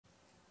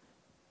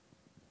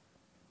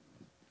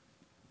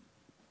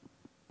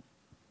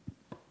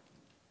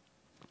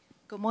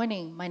Good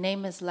morning. My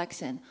name is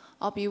Lexin.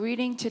 I'll be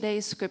reading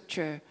today's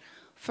scripture,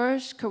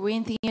 1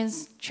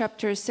 Corinthians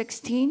chapter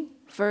 16,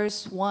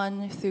 verse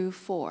 1 through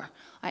 4.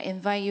 I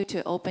invite you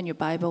to open your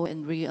Bible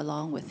and read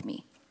along with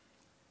me.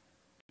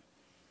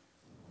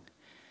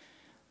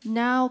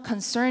 Now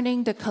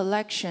concerning the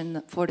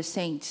collection for the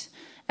saints,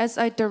 as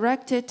I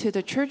directed to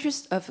the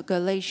churches of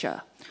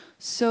Galatia,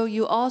 so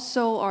you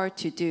also are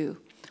to do.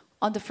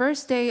 On the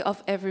first day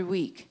of every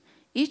week,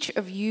 each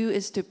of you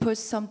is to put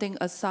something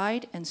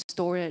aside and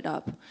store it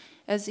up,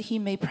 as he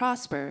may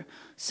prosper,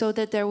 so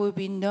that there will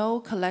be no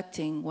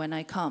collecting when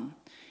I come.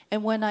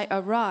 And when I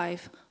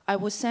arrive, I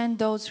will send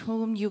those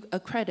whom you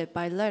accredit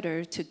by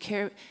letter to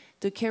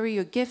carry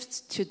your gifts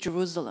to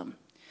Jerusalem.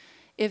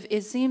 If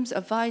it seems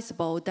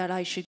advisable that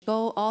I should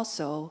go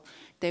also,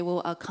 they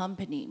will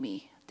accompany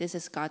me. This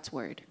is God's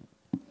word.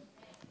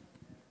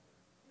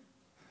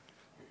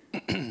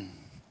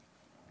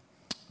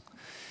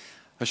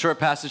 A short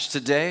passage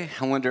today.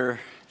 I wonder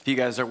if you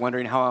guys are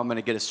wondering how I'm going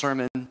to get a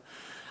sermon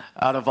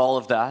out of all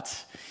of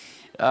that.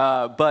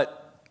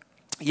 But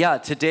yeah,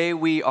 today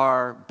we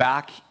are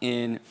back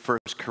in 1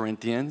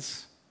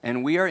 Corinthians,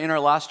 and we are in our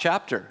last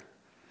chapter,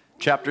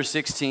 chapter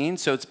 16.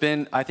 So it's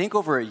been, I think,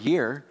 over a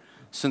year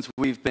since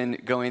we've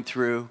been going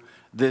through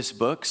this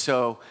book.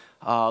 So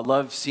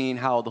love seeing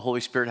how the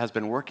Holy Spirit has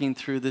been working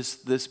through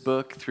this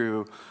book,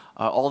 through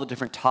all the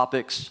different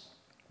topics.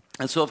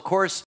 And so, of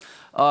course,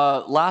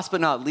 last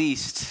but not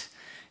least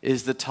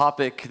is the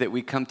topic that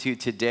we come to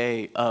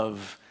today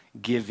of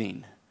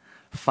giving,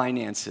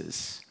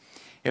 finances.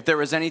 If there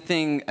was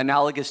anything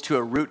analogous to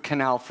a root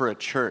canal for a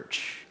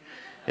church,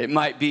 it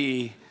might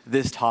be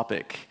this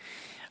topic.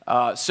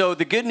 So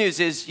the good news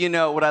is,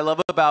 what I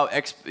love about,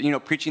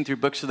 preaching through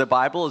books of the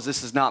Bible is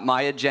this is not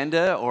my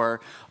agenda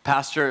or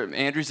Pastor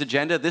Andrew's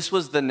agenda. This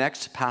was the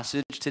next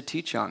passage to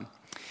teach on.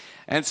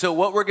 And so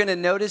what we're going to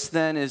notice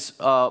then is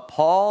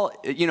Paul,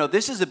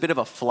 this is a bit of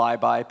a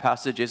flyby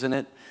passage, isn't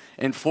it?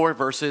 In 4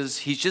 verses,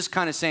 he's just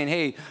kind of saying,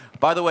 hey,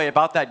 by the way,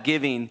 about that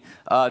giving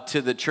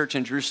to the church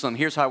in Jerusalem,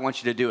 here's how I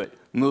want you to do it.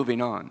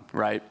 Moving on,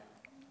 right?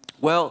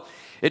 Well,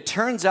 it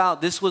turns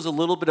out this was a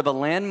little bit of a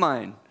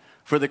landmine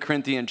for the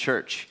Corinthian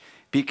church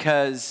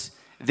because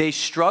they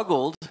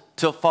struggled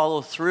to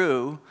follow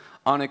through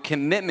on a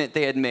commitment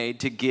they had made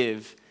to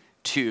give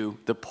to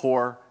the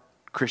poor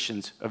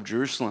Christians of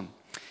Jerusalem.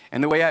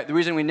 And the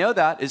reason we know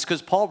that is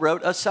because Paul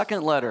wrote a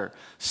second letter,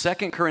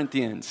 2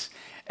 Corinthians.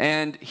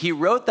 And he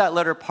wrote that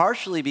letter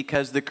partially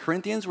because the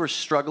Corinthians were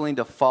struggling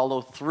to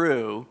follow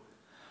through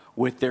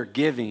with their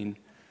giving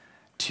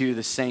to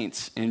the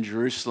saints in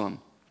Jerusalem.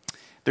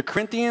 The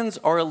Corinthians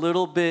are a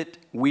little bit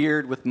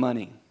weird with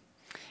money.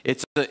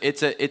 It's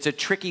a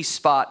tricky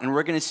spot, and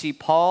we're going to see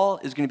Paul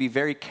is going to be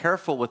very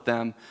careful with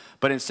them.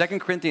 But in 2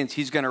 Corinthians,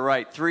 he's going to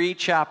write 3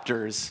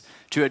 chapters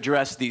to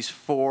address these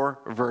 4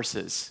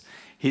 verses.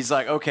 He's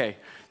like, okay,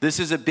 this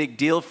is a big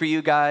deal for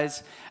you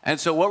guys. And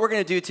so what we're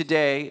going to do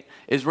today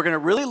is we're going to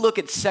really look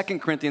at 2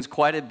 Corinthians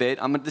quite a bit.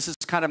 This is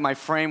kind of my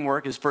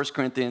framework is 1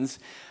 Corinthians.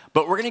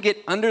 But we're going to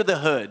get under the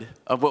hood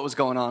of what was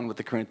going on with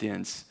the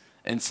Corinthians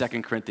in 2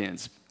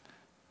 Corinthians.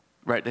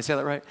 Right? Did I say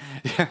that right?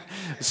 Yeah.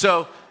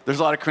 So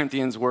there's a lot of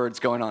Corinthians words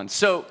going on.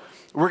 So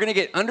we're going to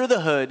get under the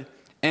hood.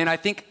 And I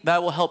think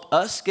that will help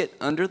us get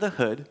under the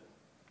hood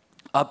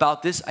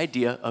about this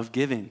idea of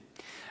giving.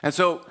 And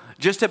so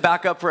just to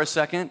back up for a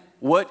second,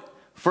 what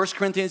 1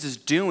 Corinthians is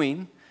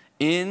doing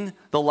in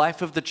the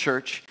life of the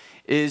church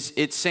is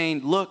it's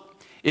saying,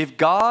 look, if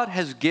God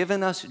has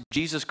given us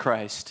Jesus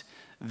Christ,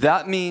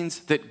 that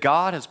means that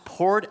God has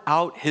poured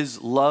out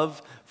his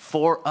love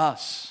for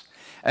us.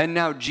 And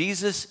now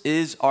Jesus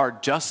is our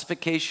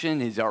justification,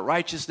 he's our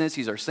righteousness,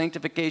 he's our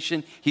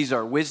sanctification, he's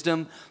our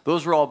wisdom.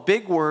 Those are all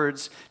big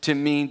words to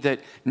mean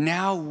that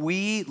now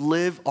we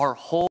live our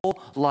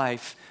whole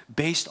life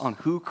based on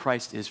who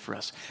Christ is for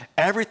us.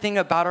 Everything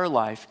about our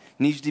life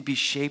needs to be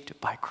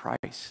shaped by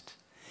Christ.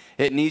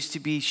 It needs to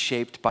be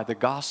shaped by the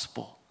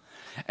gospel.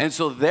 And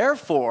so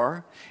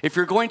therefore, if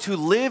you're going to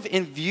live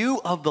in view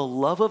of the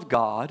love of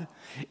God,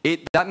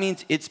 that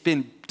means it's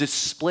been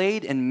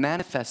displayed and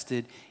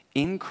manifested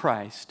in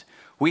Christ.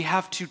 We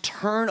have to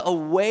turn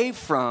away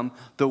from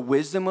the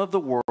wisdom of the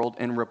world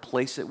and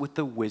replace it with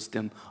the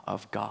wisdom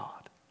of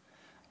God.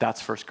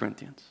 That's 1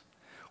 Corinthians.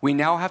 We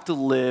now have to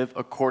live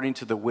according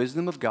to the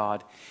wisdom of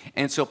God.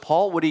 And so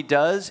Paul, what he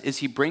does is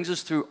he brings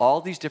us through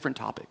all these different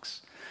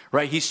topics,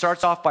 right? He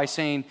starts off by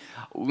saying,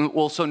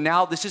 well, so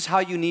now this is how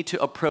you need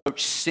to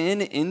approach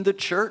sin in the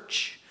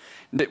church.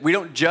 We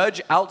don't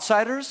judge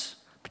outsiders,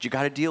 but you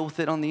got to deal with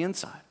it on the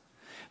inside.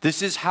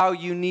 This is how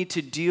you need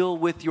to deal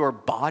with your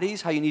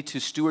bodies, how you need to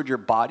steward your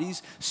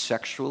bodies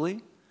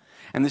sexually.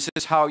 And this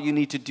is how you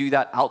need to do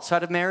that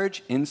outside of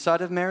marriage,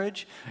 inside of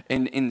marriage,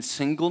 and in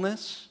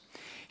singleness.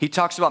 He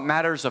talks about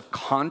matters of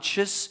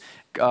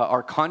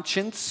our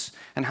conscience,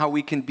 and how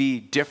we can be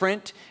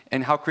different,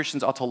 and how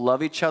Christians ought to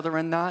love each other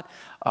in that.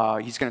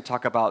 He's going to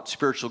talk about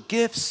spiritual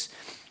gifts,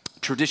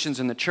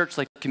 traditions in the church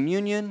like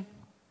communion.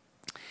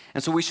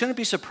 And so we shouldn't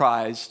be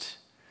surprised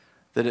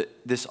that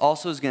this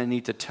also is going to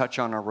need to touch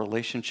on our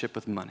relationship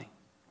with money.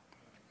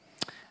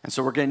 And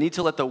so we're going to need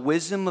to let the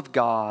wisdom of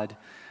God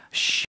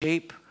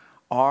shape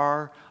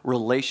our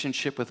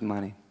relationship with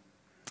money.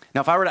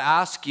 Now, if I were to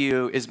ask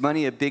you, is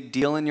money a big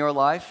deal in your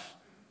life?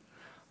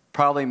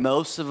 Probably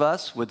most of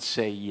us would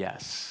say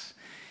yes,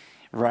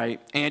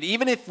 right? And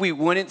even if we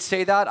wouldn't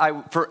say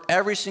that, for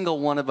every single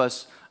one of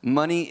us,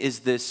 money is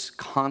this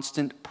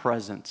constant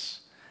presence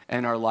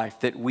in our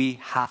life that we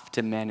have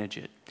to manage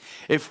it.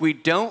 If we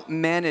don't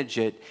manage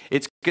it,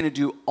 it's going to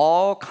do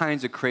all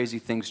kinds of crazy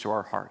things to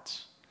our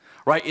hearts,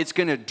 right? It's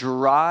going to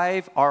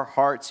drive our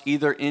hearts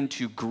either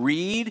into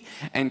greed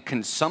and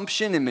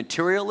consumption and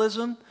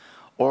materialism,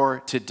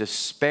 or to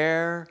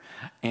despair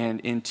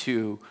and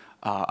into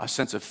a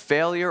sense of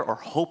failure or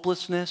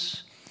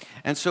hopelessness.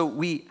 And so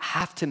we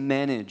have to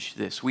manage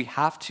this. We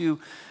have to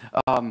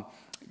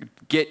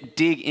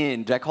dig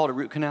in. Did I call it a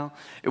root canal?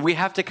 We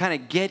have to kind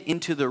of get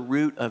into the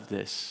root of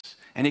this.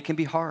 And it can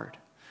be hard.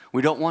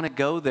 We don't want to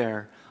go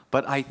there.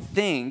 But I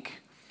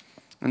think,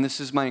 and this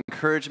is my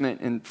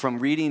encouragement from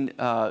reading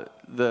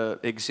the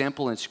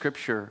example in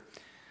Scripture,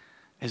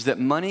 is that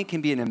money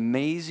can be an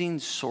amazing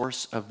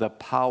source of the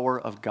power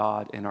of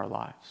God in our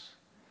lives.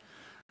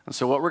 And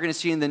so what we're going to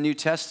see in the New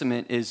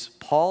Testament is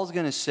Paul's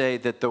going to say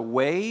that the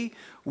way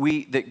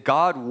that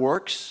God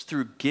works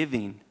through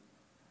giving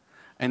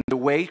and the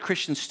way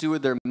Christians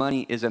steward their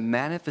money is a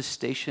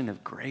manifestation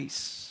of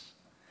grace.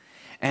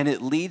 And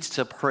it leads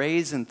to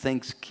praise and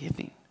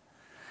thanksgiving.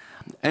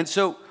 And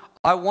so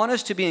I want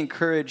us to be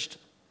encouraged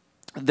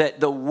that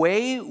the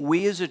way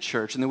we as a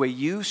church and the way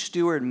you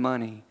steward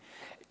money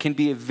can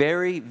be a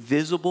very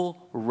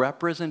visible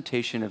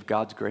representation of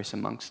God's grace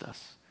amongst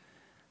us.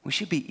 We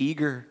should be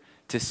eager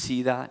to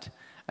see that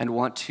and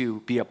want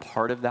to be a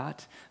part of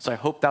that. So I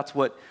hope that's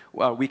what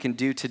we can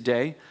do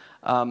today.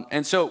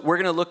 And so we're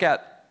going to look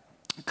at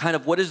kind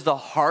of what is the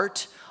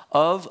heart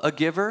of a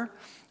giver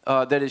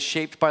that is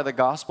shaped by the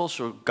gospel.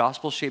 So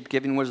gospel-shaped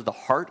giving, what is the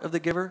heart of the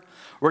giver?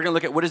 We're going to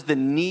look at what is the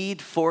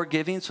need for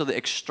giving, so the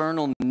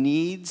external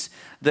needs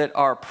that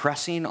are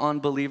pressing on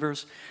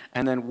believers.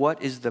 And then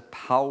what is the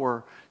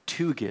power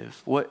to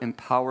give? What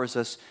empowers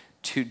us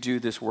to do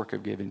this work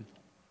of giving?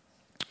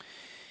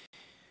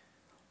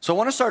 So I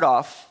want to start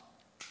off,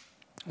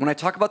 when I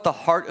talk about the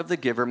heart of the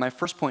giver, my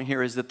first point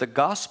here is that the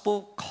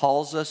gospel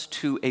calls us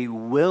to a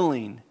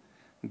willing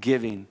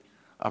giving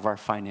of our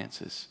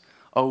finances.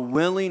 A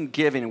willing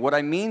giving. What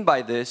I mean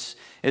by this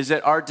is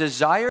that our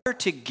desire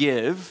to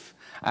give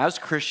as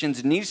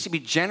Christians needs to be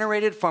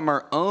generated from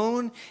our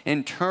own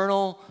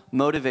internal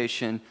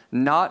motivation,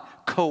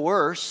 not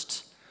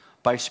coerced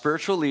by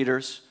spiritual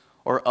leaders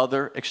or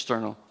other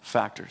external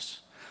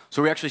factors.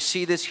 So we actually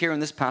see this here in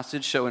this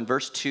passage. So in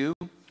verse 2,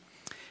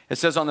 it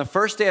says, on the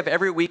first day of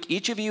every week,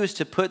 each of you is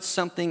to put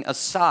something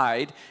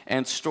aside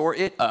and store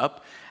it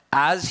up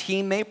as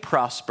he may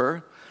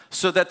prosper,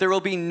 so that there will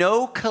be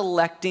no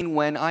collecting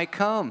when I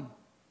come.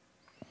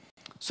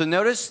 So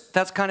notice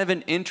that's kind of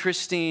an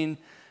interesting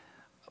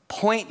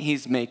point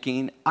he's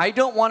making. I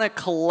don't want to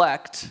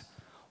collect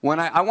when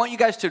I want you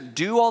guys to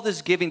do all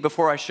this giving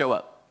before I show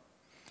up.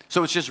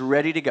 So it's just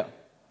ready to go.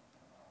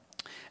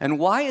 And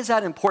why is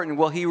that important?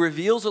 Well, he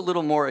reveals a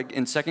little more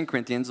in 2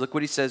 Corinthians. Look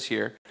what he says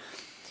here.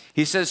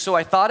 He says, so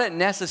I thought it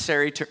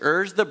necessary to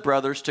urge the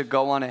brothers to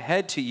go on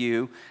ahead to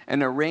you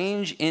and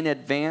arrange in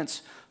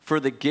advance for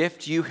the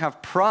gift you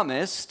have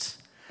promised,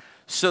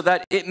 so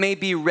that it may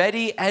be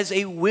ready as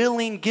a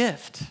willing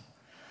gift,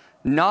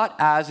 not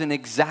as an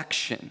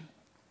exaction.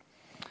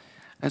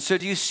 And so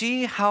do you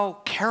see how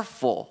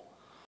careful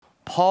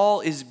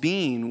Paul is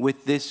being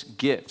with this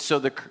gift? So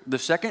the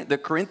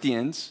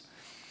Corinthians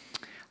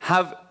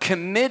have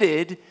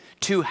committed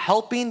to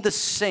helping the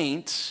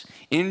saints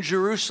in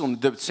Jerusalem.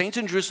 The saints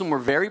in Jerusalem were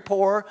very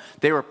poor.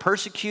 They were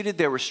persecuted.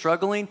 They were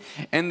struggling.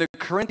 And the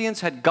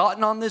Corinthians had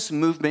gotten on this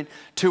movement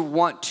to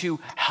want to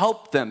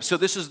help them. So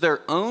this is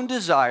their own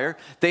desire.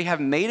 They have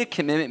made a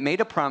commitment,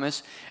 made a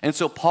promise. And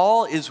so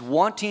Paul is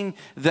wanting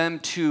them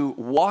to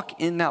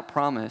walk in that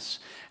promise.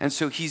 And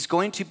so he's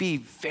going to be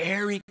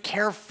very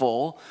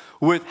careful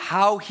with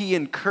how he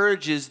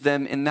encourages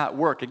them in that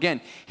work.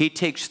 Again, he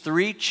takes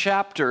 3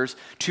 chapters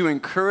to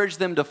encourage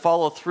them to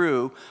follow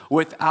through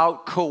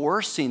without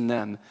coercing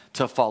them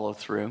to follow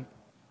through.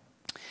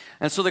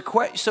 And so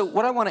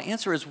what I want to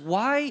answer is,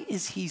 why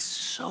is he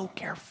so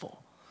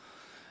careful?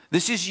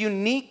 This is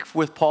unique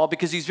with Paul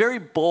because he's very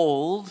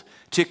bold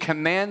to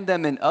command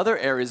them in other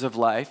areas of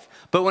life.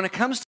 But when it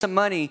comes to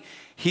money,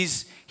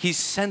 he's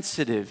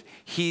sensitive.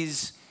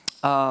 He's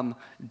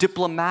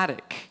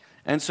diplomatic.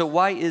 And so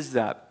why is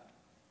that?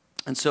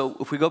 And so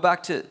if we go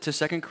back to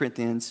 2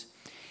 Corinthians,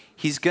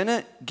 he's going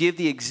to give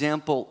the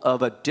example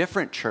of a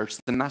different church,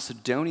 the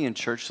Macedonian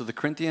church. So the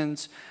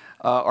Corinthians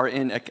are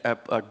in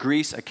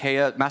Greece,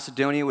 Achaia.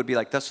 Macedonia would be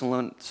like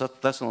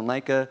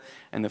Thessalonica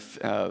and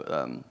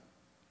the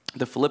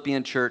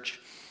Philippian church.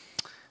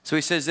 So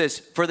he says this,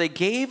 for they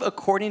gave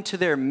according to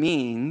their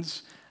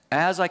means,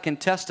 as I can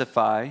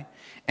testify,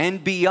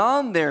 and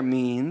beyond their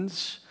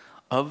means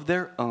of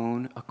their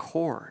own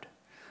accord,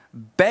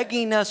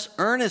 begging us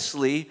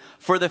earnestly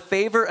for the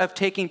favor of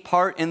taking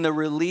part in the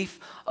relief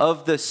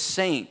of the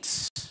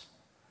saints.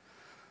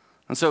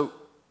 And so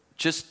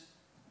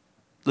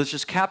let's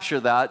just capture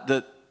that.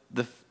 The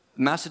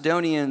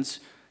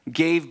Macedonians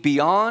gave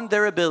beyond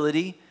their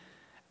ability.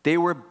 They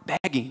were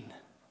begging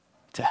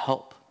to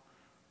help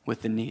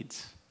with the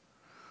needs.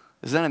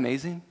 Isn't that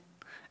amazing?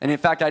 And in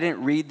fact, I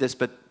didn't read this,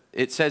 but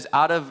it says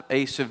out of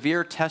a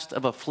severe test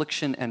of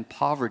affliction and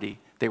poverty,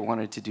 they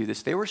wanted to do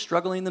this. They were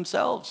struggling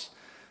themselves.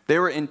 They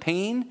were in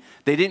pain.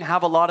 They didn't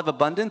have a lot of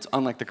abundance,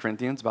 unlike the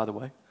Corinthians, by the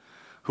way,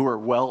 who are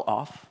well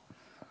off.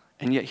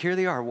 And yet here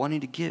they are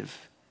wanting to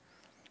give.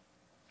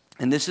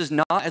 And this is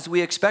not as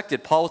we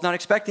expected. Paul was not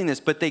expecting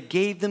this, but they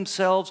gave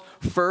themselves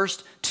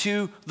first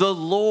to the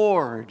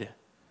Lord,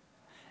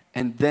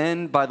 and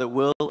then by the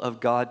will of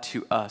God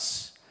to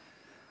us.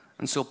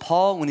 And so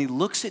Paul, when he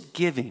looks at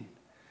giving,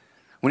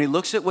 when he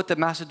looks at what the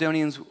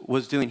Macedonians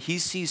was doing, he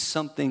sees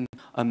something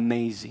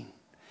amazing.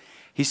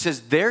 He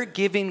says their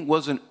giving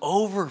was an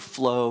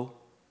overflow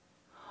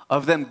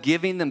of them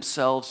giving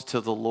themselves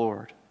to the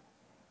Lord.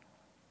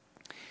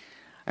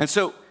 And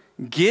so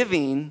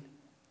giving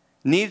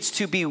needs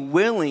to be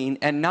willing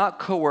and not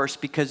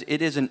coerced, because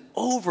it is an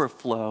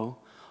overflow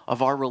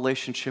of our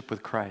relationship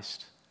with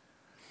Christ.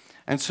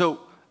 And so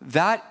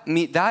that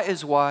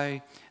is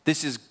why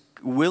this is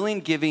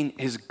willing giving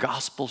is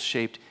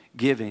gospel-shaped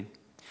giving.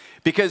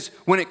 Because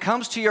when it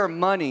comes to your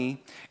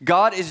money,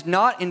 God is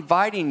not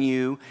inviting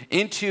you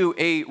into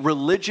a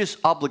religious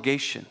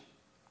obligation.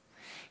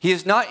 He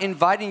is not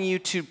inviting you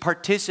to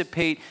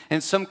participate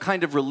in some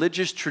kind of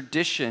religious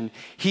tradition.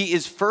 He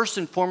is first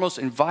and foremost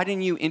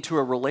inviting you into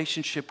a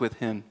relationship with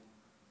Him.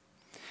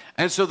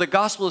 And so the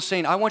gospel is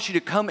saying, I want you to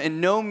come and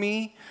know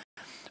me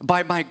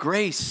by my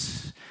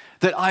grace,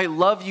 that I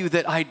love you,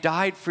 that I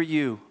died for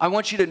you. I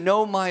want you to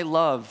know my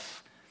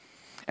love.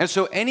 And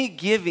so any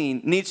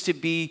giving needs to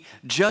be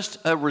just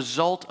a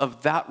result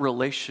of that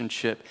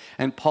relationship.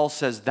 And Paul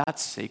says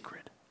that's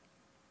sacred.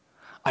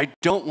 I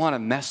don't want to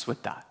mess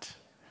with that.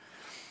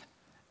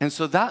 And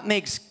so that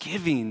makes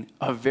giving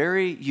a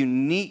very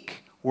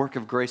unique work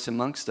of grace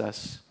amongst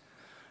us,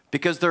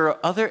 because there are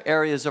other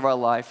areas of our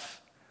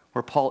life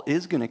where Paul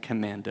is going to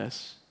command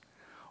us.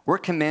 We're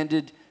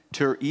commanded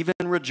to even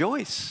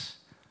rejoice.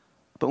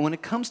 But when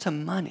it comes to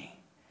money,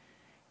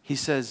 he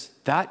says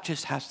that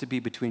just has to be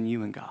between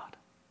you and God.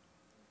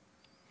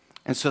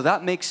 And so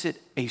that makes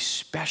it a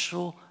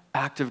special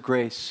act of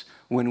grace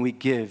when we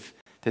give,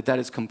 that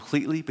is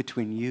completely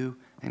between you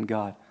and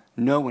God.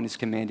 No one is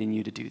commanding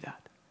you to do that.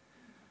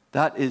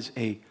 That is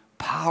a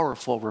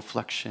powerful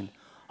reflection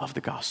of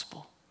the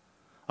gospel.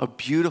 A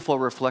beautiful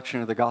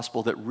reflection of the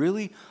gospel that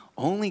really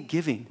only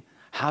giving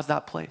has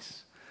that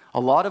place. A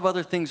lot of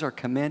other things are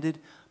commanded,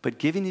 but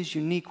giving is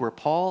unique, where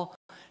Paul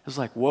is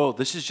like, whoa,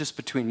 this is just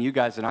between you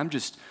guys, and I'm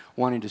just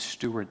wanting to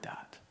steward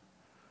that.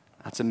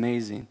 That's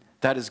amazing.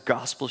 That is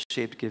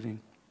gospel-shaped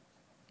giving.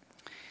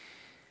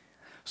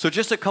 So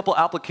just a couple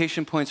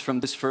application points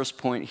from this first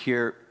point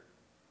here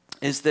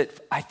is that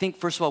I think,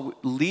 first of all,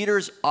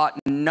 leaders ought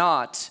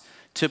not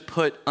to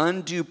put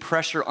undue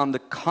pressure on the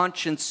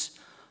conscience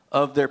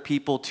of their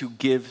people to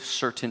give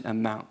certain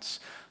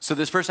amounts. So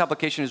this first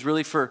application is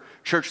really for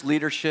church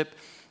leadership,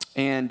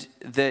 and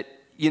that,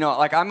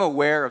 like I'm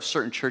aware of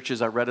certain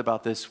churches, I read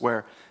about this,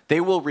 where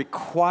they will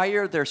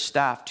require their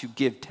staff to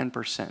give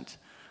 10%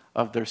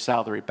 of their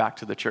salary back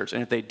to the church.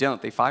 And if they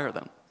don't, they fire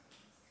them.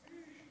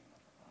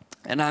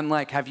 And I'm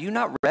like, have you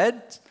not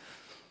read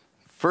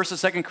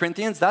 1st and 2nd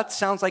Corinthians? That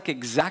sounds like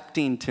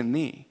exacting to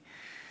me.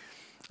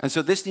 And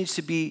so this needs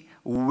to be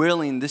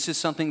willing. This is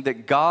something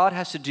that God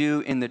has to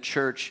do in the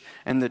church,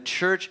 and the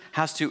church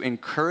has to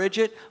encourage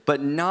it, but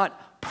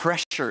not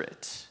pressure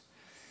it.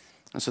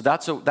 And so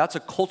that's a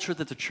culture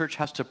that the church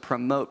has to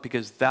promote,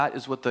 because that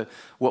is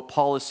what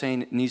Paul is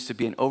saying needs to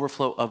be an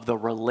overflow of the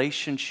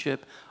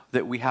relationship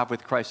that we have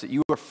with Christ, that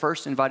you are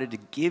first invited to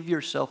give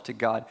yourself to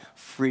God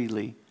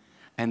freely,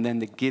 and then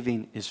the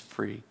giving is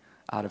free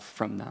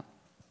from that.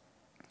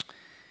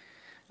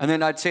 And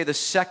then I'd say the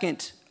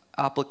second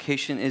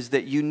application is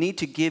that you need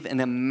to give an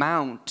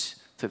amount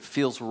that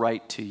feels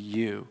right to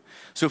you.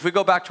 So if we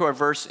go back to our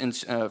verse in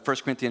 1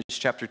 Corinthians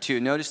chapter 2,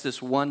 notice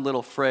this one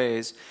little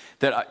phrase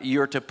that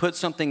you're to put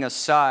something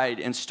aside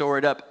and store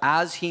it up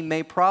as he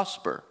may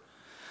prosper.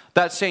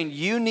 That's saying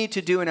you need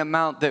to do an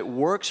amount that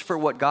works for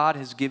what God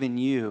has given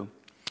you.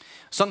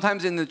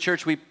 Sometimes in the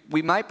church, we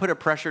might put a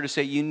pressure to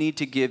say you need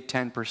to give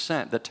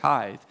 10%, the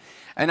tithe.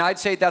 And I'd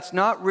say that's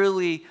not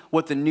really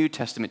what the New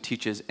Testament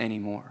teaches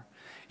anymore.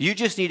 You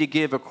just need to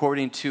give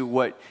according to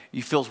what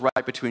you feels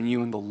right between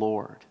you and the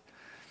Lord.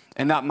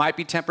 And that might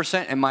be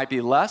 10%, it might be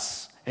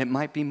less, it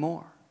might be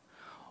more.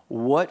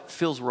 What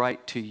feels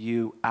right to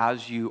you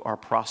as you are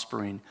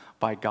prospering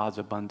by God's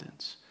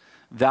abundance?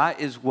 That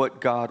is what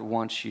God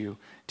wants you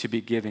to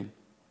be giving.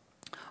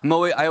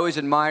 I always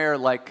admire,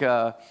 like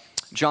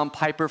John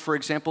Piper, for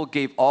example,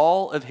 gave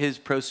all of his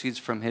proceeds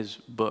from his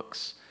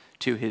books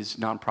to his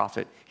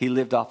nonprofit. He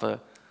lived off a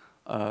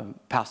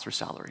pastor's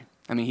salary.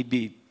 I mean, he'd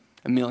be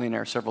a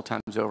millionaire several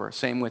times over.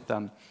 Same with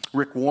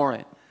Rick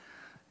Warren.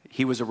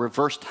 He was a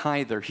reverse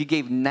tither. He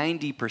gave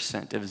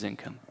 90% of his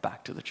income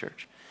back to the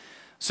church.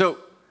 So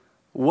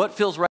What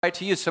feels right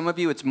to you? Some of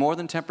you, it's more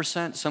than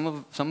 10%,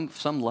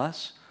 some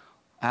less,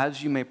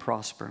 as you may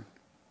prosper.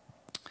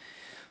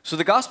 So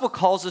the gospel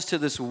calls us to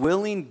this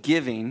willing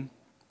giving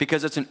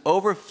because it's an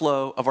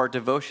overflow of our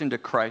devotion to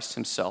Christ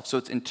himself. So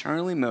it's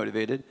internally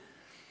motivated.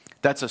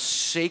 That's a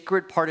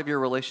sacred part of your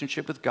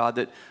relationship with God,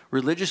 that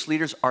religious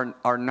leaders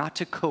are not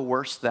to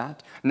coerce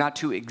that, not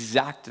to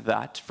exact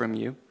that from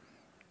you.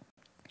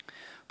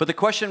 But the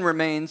question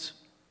remains,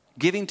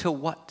 giving to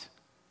what?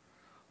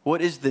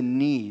 What is the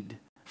need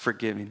for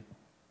giving?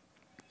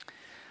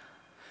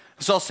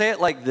 So I'll say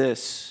it like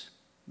this.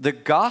 The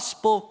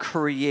gospel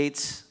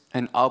creates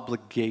an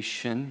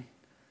obligation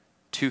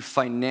to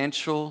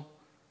financial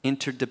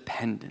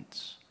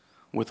interdependence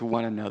with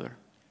one another.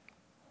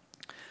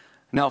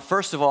 Now,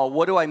 first of all,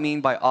 what do I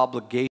mean by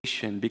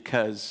obligation?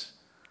 Because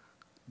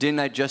didn't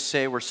I just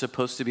say we're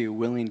supposed to be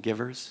willing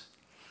givers?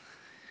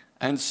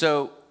 And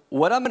so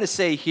what I'm going to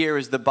say here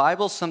is the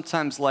Bible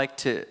sometimes like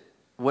to,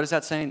 what is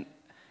that saying?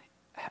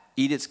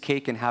 Eat its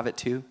cake and have it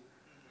too?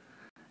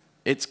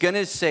 It's going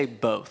to say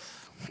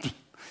both.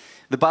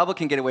 The Bible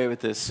can get away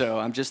with this, so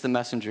I'm just the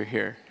messenger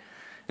here.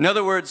 In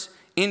other words,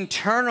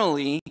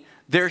 internally,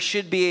 there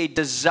should be a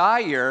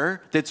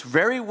desire that's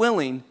very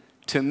willing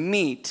to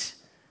meet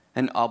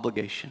an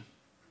obligation.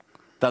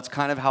 That's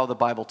kind of how the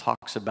Bible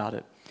talks about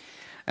it.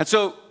 And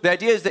so the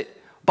idea is that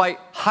by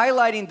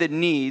highlighting the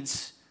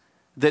needs,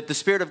 that the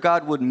Spirit of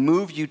God would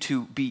move you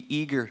to be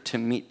eager to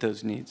meet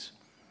those needs.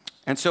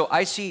 And so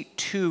I see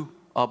two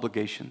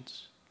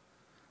obligations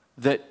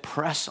that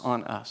press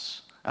on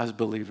us as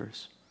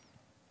believers.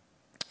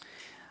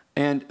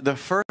 And the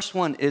first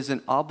one is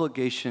an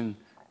obligation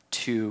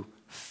to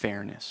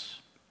fairness.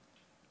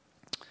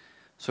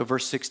 So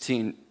verse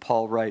 16,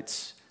 Paul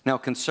writes, now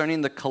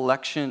concerning the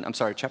collection,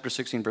 chapter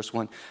 16, verse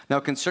 1. Now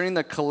concerning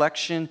the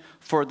collection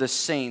for the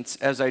saints,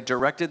 as I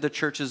directed the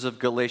churches of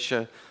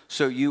Galatia,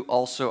 so you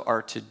also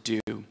are to do.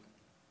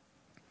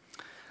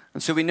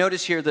 And so we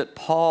notice here that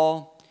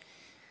Paul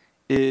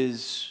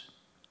is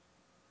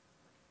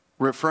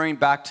referring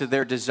back to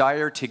their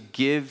desire to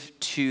give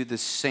to the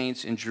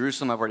saints in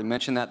Jerusalem. I've already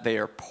mentioned that they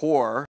are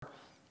poor.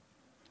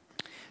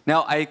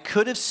 Now, I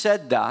could have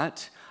said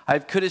that. I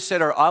could have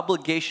said our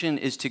obligation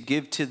is to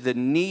give to the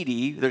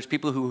needy. There's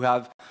people who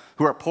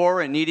are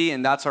poor and needy,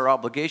 and that's our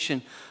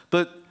obligation.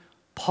 But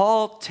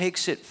Paul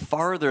takes it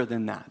farther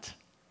than that.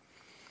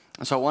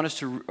 And so I want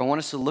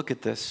us to look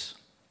at this.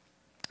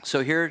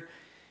 So here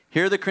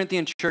the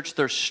Corinthian church,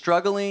 they're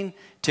struggling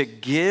to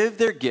give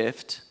their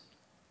gift.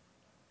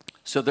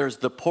 So there's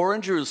the poor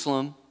in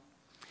Jerusalem,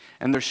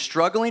 and they're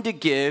struggling to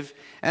give.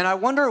 And I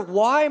wonder,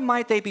 why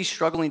might they be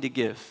struggling to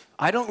give?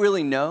 I don't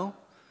really know.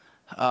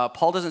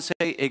 Paul doesn't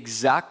say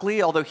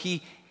exactly, although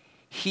he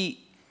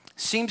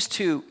seems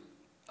to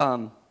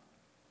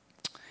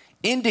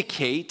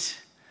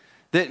indicate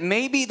that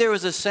maybe there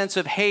was a sense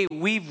of, hey,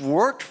 we've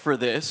worked for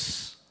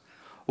this.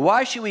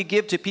 Why should we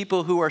give to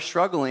people who are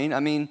struggling? I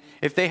mean,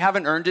 if they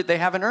haven't earned it, they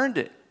haven't earned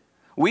it.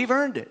 We've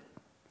earned it.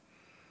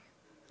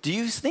 Do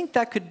you think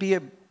that could be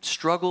a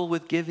struggle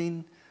with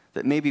giving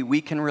that maybe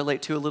we can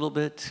relate to a little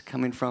bit,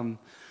 coming from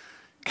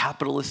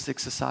capitalistic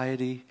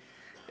society?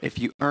 If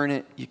you earn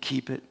it, you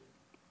keep it.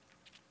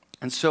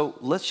 And so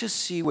let's just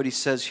see what he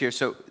says here.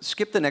 So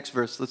skip the next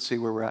verse. Let's see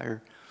where we're at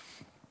here.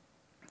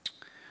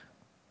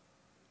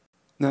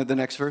 No, the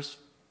next verse?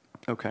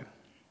 Okay.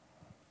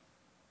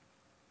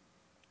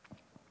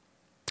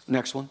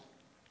 Next one.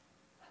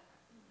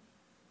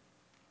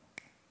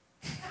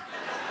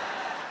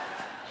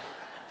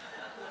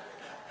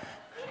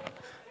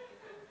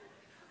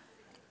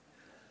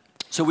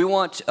 So we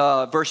want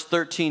verse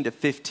 13 to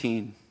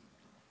 15.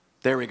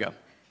 There we go.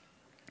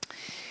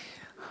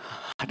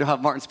 I don't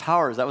have Martin's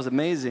powers. That was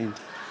amazing.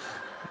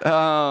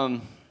 So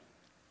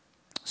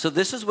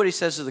this is what he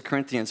says to the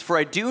Corinthians. For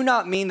I do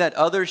not mean that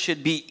others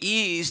should be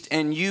eased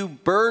and you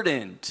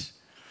burdened.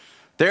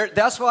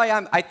 That's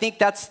why I think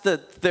that's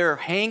their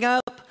hang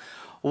up.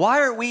 Why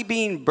are we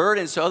being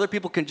burdened so other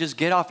people can just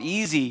get off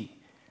easy?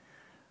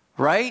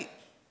 Right?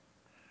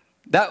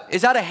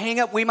 Is that a hang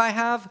up we might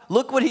have?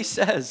 Look what he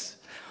says.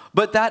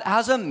 But that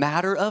as a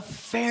matter of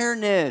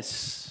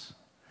fairness,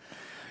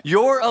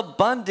 your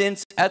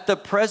abundance at the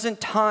present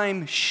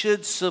time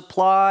should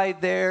supply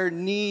their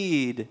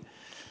need,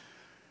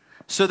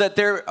 so that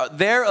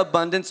their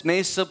abundance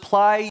may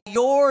supply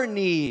your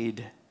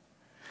need,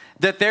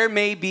 that there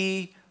may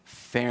be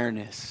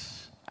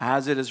fairness,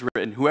 as it is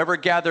written. Whoever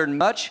gathered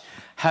much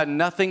had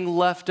nothing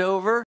left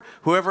over.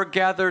 Whoever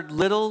gathered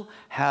little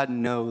had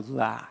no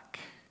lack.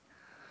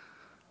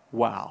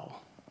 Wow.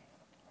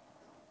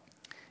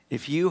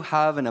 If you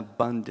have an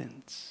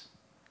abundance,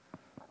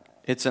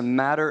 it's a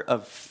matter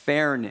of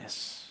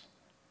fairness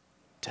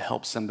to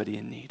help somebody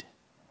in need.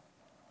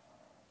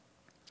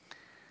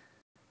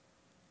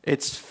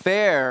 It's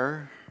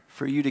fair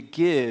for you to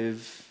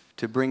give,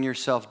 to bring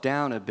yourself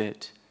down a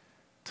bit,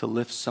 to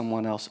lift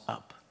someone else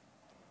up.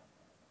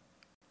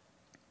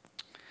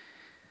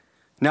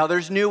 Now,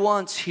 there's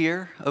nuance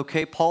here,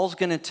 okay? Paul's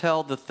going to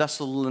tell the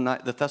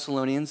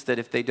Thessalonians that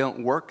if they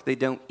don't work, they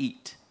don't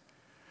eat.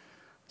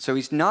 So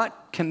he's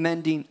not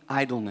commending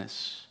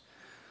idleness.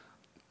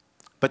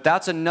 But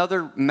that's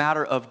another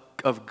matter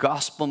of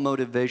gospel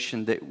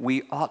motivation, that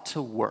we ought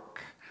to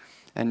work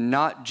and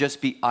not just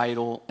be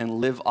idle and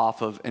live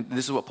off of. And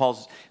this is what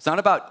Paul's, it's not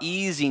about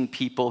easing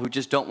people who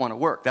just don't want to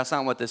work. That's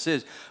not what this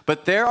is.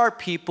 But there are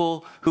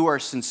people who are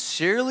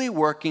sincerely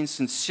working,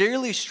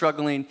 sincerely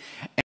struggling,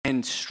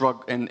 and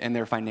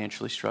they're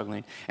financially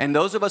struggling. And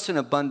those of us in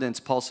abundance,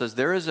 Paul says,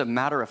 there is a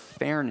matter of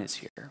fairness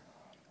here.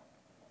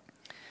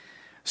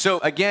 So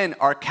again,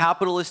 our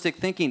capitalistic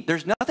thinking,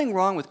 there's nothing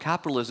wrong with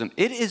capitalism.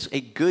 It is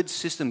a good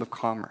system of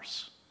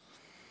commerce,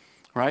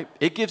 right?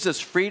 It gives us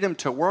freedom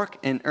to work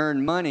and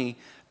earn money.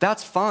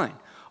 That's fine.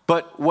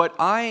 But what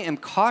I am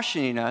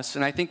cautioning us,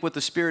 and I think what the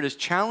Spirit is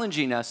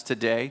challenging us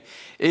today,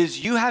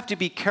 is you have to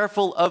be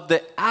careful of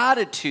the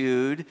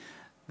attitude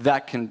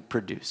that can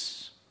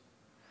produce.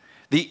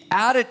 The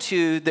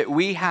attitude that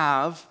we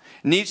have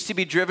needs to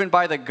be driven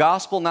by the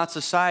gospel, not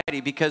society,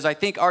 because I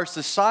think our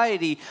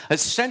society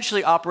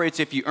essentially operates,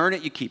 if you earn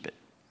it, you keep it.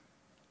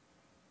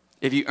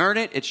 If you earn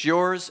it, it's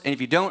yours, and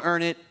if you don't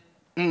earn it,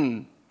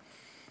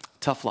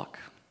 tough luck.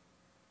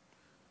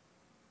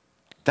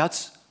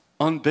 That's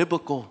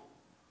unbiblical,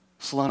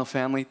 Solano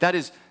family. That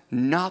is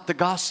not the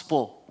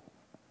gospel.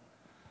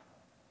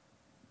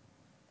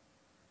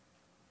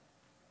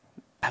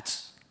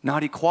 That's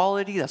not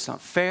equality. That's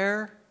not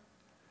fair.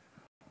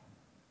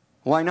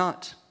 Why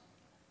not?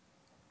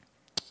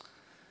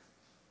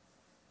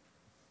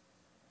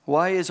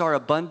 Why is our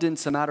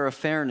abundance a matter of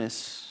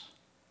fairness?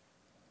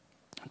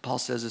 Paul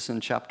says this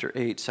in chapter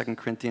 8, 2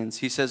 Corinthians.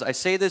 He says, I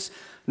say this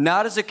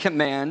not as a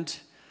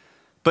command,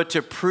 but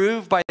to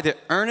prove by the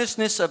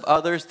earnestness of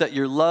others that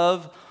your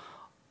love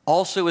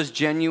also is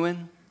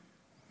genuine.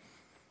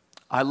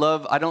 I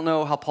don't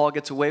know how Paul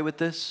gets away with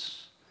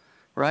this,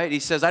 right? He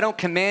says, I don't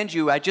command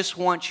you, I just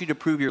want you to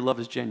prove your love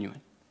is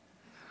genuine.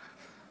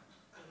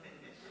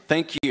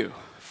 Thank you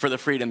for the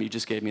freedom you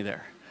just gave me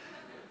there.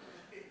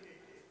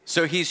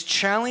 So he's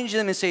challenging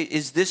them and saying,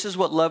 this is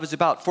what love is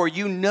about. For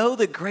you know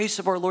the grace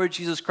of our Lord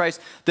Jesus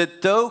Christ,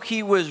 that though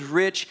he was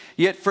rich,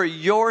 yet for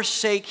your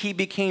sake he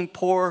became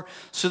poor,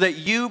 so that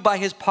you by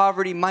his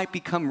poverty might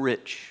become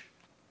rich.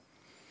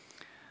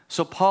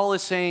 So Paul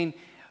is saying,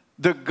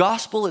 the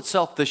gospel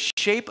itself, the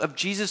shape of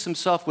Jesus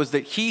himself was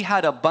that he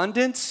had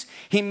abundance.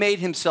 He made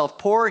himself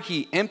poor.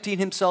 He emptied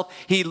himself.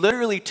 He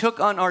literally took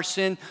on our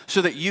sin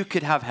so that you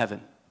could have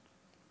heaven.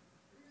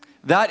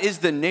 That is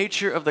the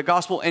nature of the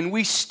gospel, and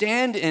we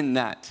stand in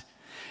that.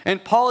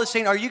 And Paul is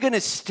saying, are you going to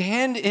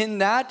stand in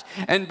that?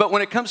 But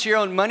when it comes to your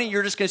own money,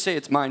 you're just going to say,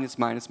 it's mine, it's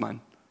mine, it's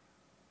mine.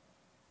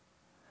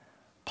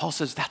 Paul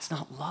says, that's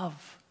not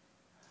love.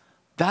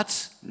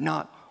 That's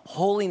not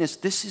holiness.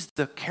 This is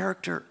the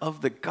character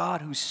of the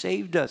God who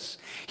saved us.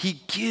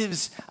 He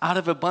gives out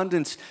of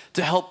abundance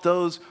to help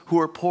those who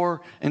are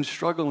poor and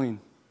struggling.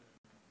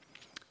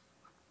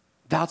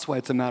 That's why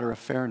it's a matter of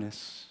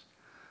fairness.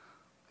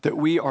 That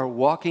we are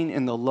walking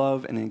in the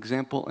love and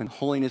example and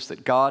holiness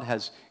that God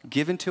has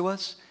given to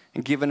us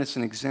and given us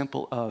an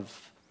example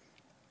of.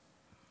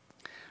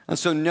 And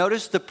so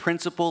notice the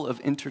principle of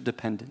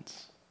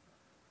interdependence.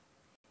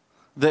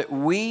 That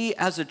we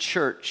as a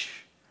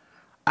church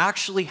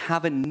actually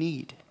have a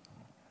need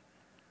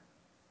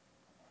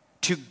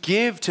to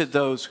give to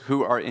those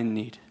who are in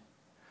need.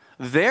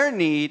 Their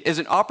need is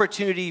an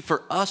opportunity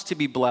for us to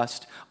be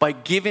blessed by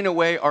giving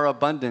away our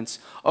abundance.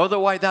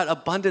 Otherwise, that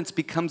abundance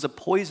becomes a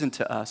poison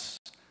to us.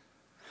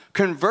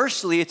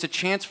 Conversely, it's a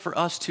chance for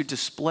us to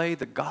display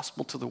the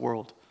gospel to the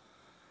world.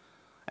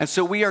 And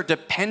so we are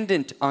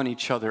dependent on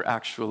each other,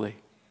 actually.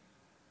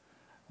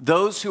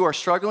 Those who are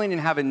struggling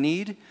and have a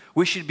need,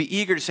 we should be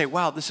eager to say,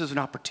 wow, this is an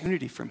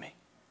opportunity for me.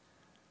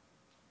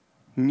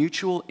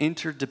 Mutual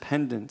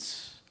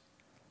interdependence.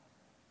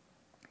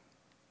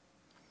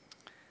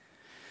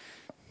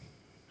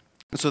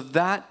 And so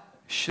that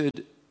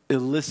should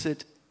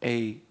elicit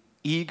an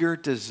eager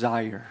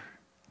desire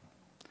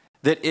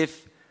that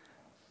if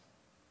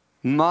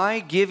my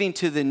giving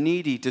to the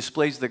needy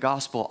displays the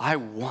gospel, I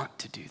want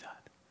to do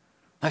that.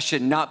 That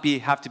should not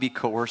have to be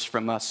coerced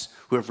from us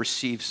who have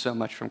received so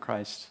much from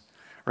Christ,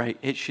 right?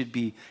 It should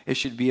be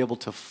able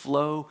to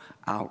flow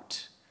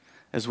out.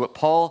 Is what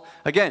Paul,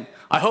 again,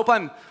 I hope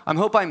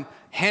I'm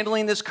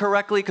handling this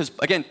correctly, because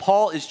again,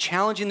 Paul is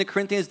challenging the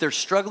Corinthians. They're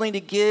struggling to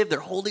give, they're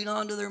holding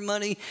on to their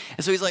money.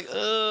 And so he's like,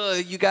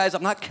 you guys,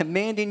 I'm not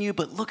commanding you,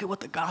 but look at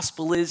what the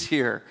gospel is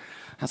here.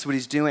 That's what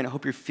he's doing. I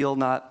hope you feel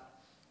not.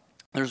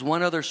 There's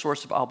one other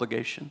source of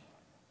obligation.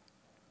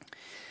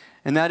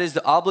 And that is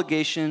the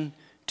obligation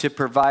to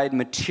provide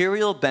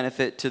material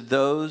benefit to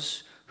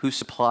those who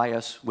supply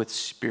us with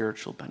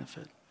spiritual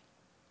benefit.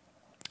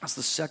 That's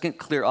the second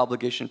clear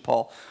obligation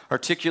Paul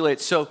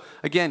articulates. So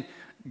again,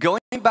 going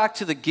back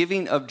to the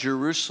giving of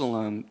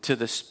Jerusalem to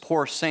the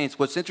poor saints,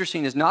 what's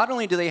interesting is not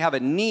only do they have a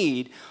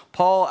need,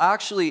 Paul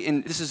actually,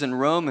 this is in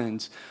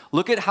Romans,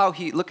 look at how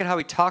he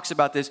talks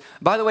about this.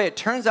 By the way, it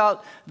turns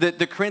out that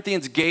the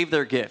Corinthians gave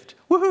their gift.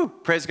 Woohoo!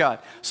 Praise God.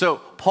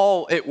 So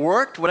Paul, it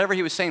worked. Whatever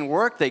he was saying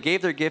worked. They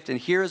gave their gift.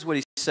 And here's what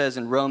he says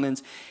in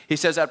Romans. He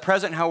says, at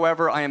present,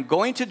 however, I am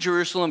going to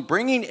Jerusalem,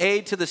 bringing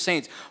aid to the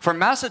saints. For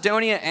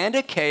Macedonia and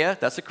Achaia,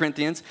 that's the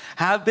Corinthians,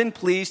 have been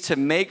pleased to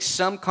make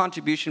some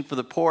contribution for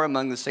the poor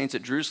among the saints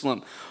at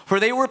Jerusalem. For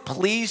they were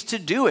pleased to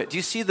do it. Do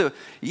you see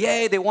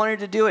yay, they wanted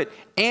to do it.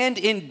 And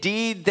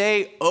indeed,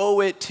 they owe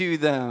it to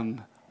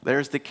them.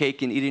 There's the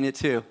cake and eating it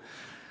too.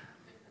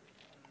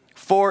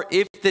 For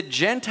if the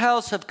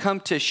Gentiles have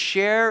come to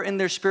share in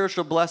their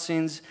spiritual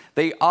blessings,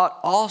 they ought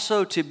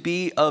also to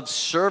be of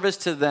service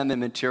to them in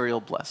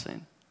material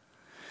blessing.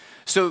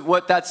 So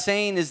what that's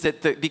saying is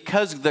that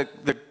because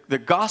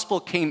the gospel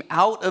came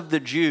out of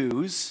the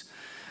Jews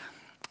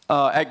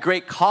at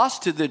great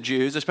cost to the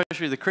Jews,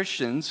 especially the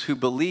Christians who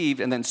believed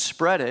and then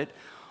spread it,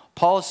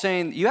 Paul is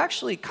saying you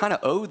actually kind of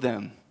owe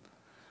them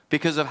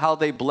because of how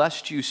they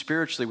blessed you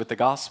spiritually with the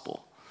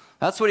gospel.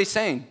 That's what he's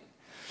saying.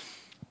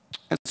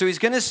 And so he's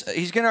going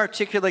to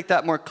articulate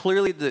that more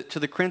clearly to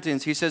the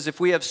Corinthians. He says,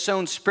 if we have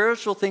sown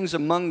spiritual things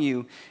among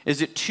you,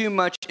 is it too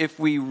much if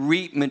we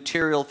reap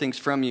material things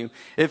from you?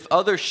 If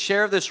others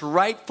share this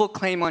rightful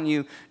claim on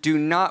you, do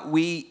not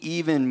we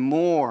even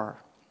more?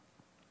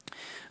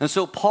 And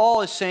so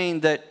Paul is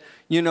saying that,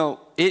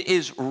 it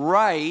is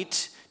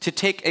right to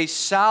take a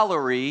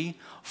salary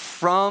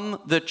from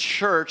the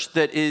church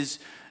that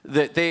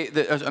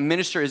a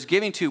minister is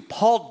giving to.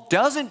 Paul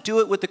doesn't do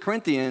it with the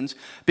Corinthians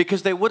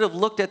because they would have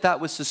looked at that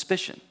with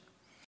suspicion.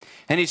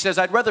 And he says,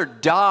 I'd rather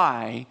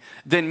die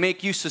than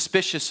make you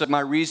suspicious of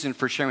my reason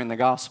for sharing the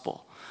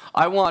gospel.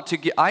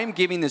 I'm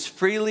giving this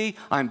freely.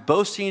 I'm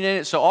boasting in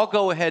it. So I'll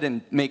go ahead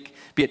and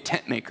be a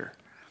tent maker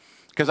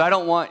because I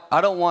don't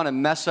want to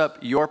mess up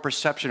your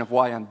perception of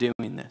why I'm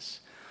doing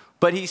this.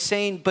 But he's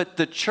saying, but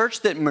the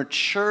church that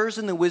matures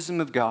in the wisdom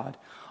of God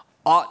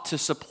ought to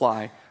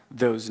supply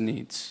those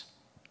needs.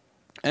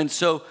 And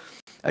so,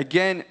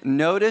 again,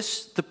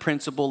 notice the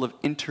principle of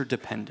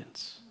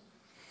interdependence.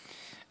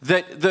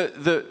 That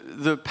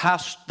the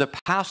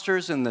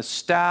pastors and the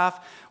staff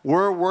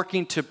were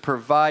working to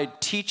provide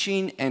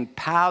teaching and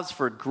paths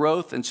for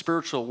growth and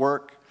spiritual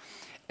work,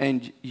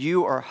 and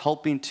you are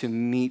helping to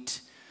meet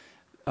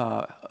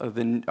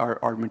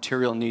our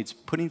material needs,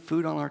 putting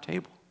food on our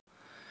table.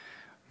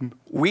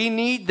 We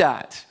need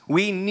that.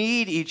 We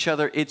need each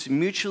other. It's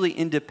mutually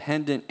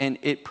independent, and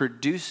it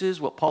produces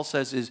what Paul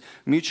says is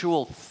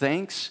mutual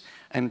thanks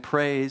and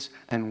praise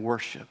and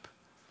worship.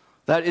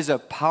 That is a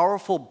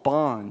powerful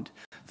bond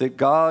that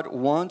God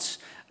wants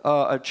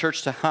a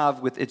church to have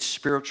with its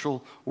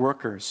spiritual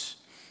workers.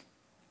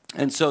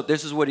 And so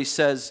this is what he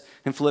says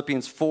in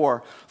Philippians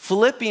 4.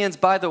 Philippians,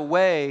 by the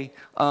way,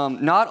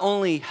 not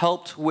only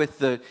helped with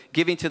the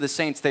giving to the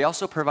saints, they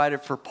also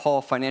provided for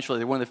Paul financially.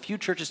 They're one of the few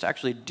churches to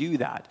actually do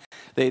that.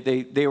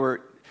 They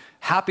were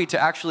happy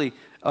to actually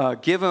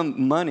give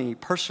him money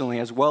personally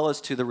as well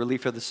as to the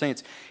relief of the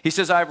saints. He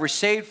says, I have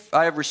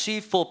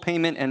received full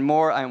payment and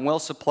more. I am well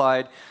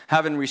supplied,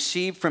 having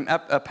received from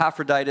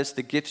Epaphroditus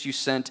the gifts you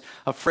sent,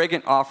 a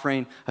fragrant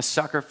offering, a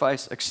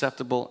sacrifice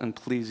acceptable and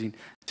pleasing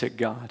to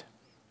God.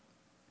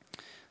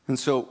 And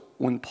so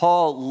when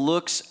Paul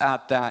looks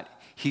at that,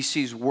 he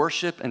sees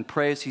worship and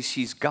praise. He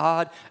sees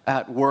God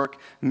at work,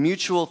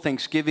 mutual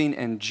thanksgiving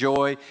and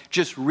joy.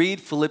 Just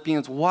read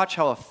Philippians. Watch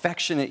how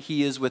affectionate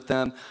he is with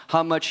them,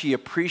 how much he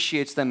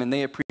appreciates them and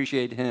they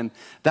appreciate him.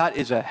 That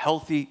is a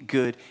healthy,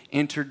 good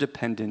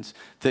interdependence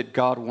that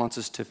God wants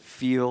us to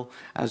feel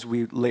as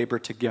we labor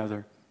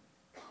together.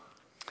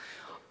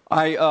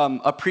 I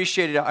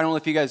appreciated, I don't know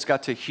if you guys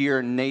got to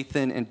hear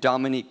Nathan and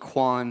Dominique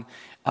Kwan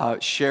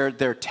shared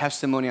their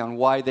testimony on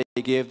why they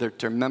give.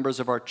 They're members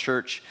of our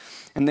church.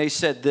 And they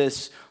said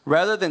this: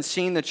 rather than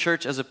seeing the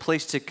church as a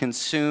place to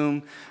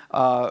consume,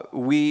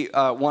 we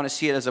want to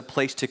see it as a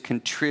place to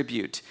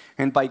contribute.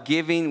 And by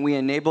giving, we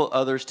enable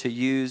others to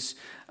use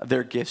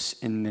their gifts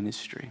in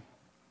ministry.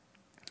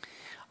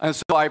 And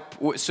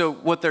so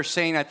what they're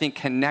saying, I think,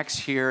 connects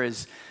here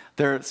is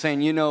they're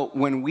saying,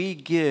 when we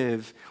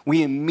give,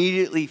 we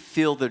immediately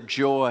feel the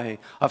joy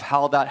of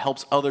how that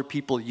helps other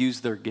people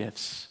use their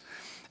gifts.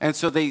 And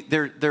so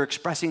they're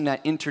expressing that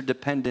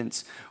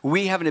interdependence.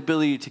 We have an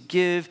ability to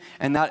give,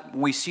 and that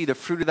we see the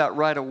fruit of that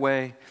right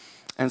away.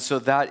 And so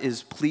that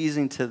is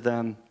pleasing to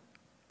them.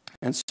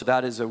 And so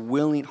that is a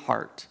willing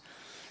heart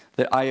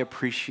that I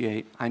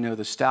appreciate. I know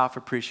the staff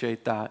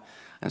appreciate that.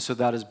 And so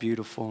that is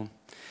beautiful.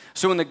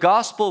 So in the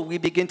gospel, we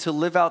begin to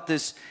live out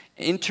this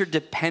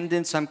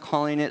interdependence, I'm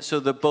calling it, so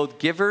that both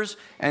givers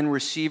and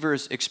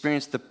receivers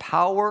experience the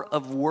power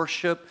of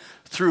worship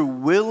through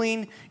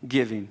willing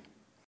giving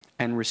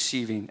and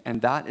receiving,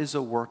 and that is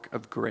a work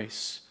of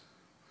grace.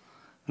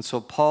 And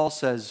so Paul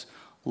says,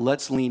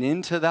 let's lean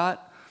into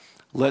that.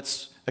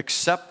 Let's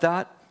accept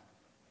that.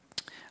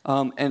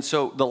 And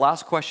so the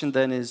last question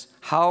then is,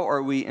 how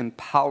are we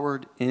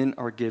empowered in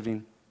our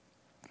giving?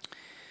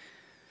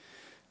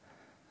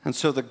 And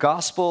so the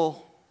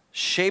gospel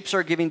shapes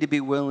our giving to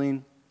be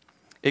willing.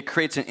 It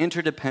creates an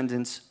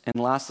interdependence. And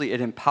lastly,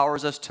 it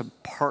empowers us to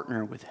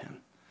partner with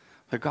him.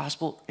 The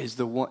gospel is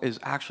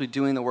actually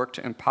doing the work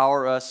to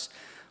empower us.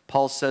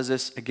 Paul says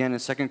this again in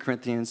 2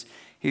 Corinthians.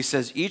 He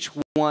says, each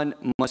one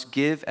must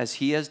give as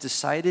he has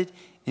decided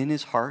in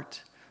his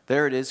heart.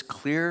 There it is,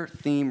 clear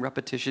theme,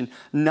 repetition,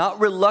 not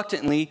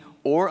reluctantly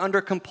or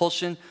under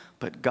compulsion,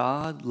 but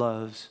God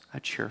loves a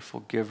cheerful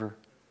giver.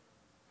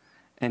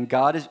 And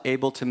God is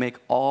able to make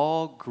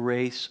all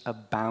grace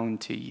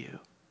abound to you,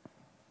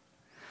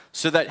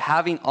 so that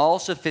having all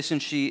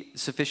sufficiency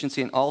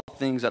in all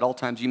things at all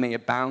times, you may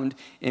abound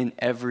in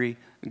every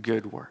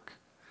good work.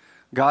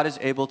 God is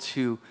able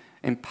to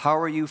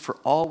empower you for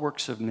all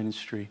works of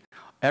ministry,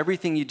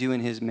 everything you do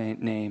in his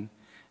name,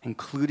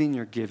 including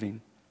your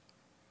giving.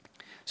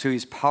 So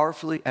he's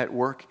powerfully at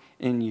work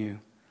in you.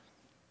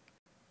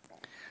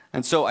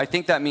 And so I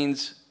think that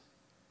means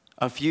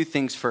a few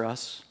things for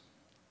us.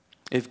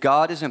 If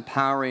God is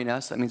empowering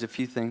us, that means a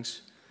few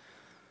things.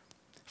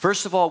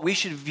 First of all, we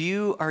should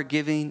view our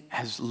giving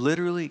as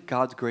literally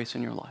God's grace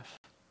in your life.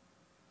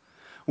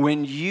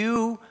 When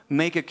you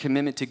make a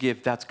commitment to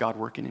give, that's God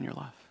working in your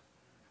life.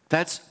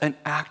 That's an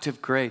act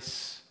of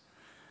grace.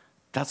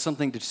 That's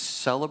something to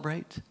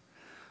celebrate.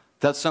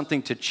 That's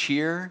something to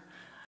cheer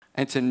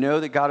and to know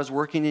that God is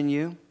working in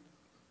you.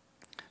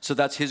 So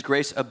that's his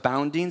grace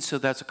abounding. So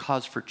that's a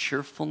cause for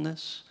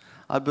cheerfulness,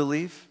 I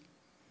believe.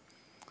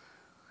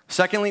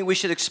 Secondly, we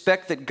should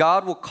expect that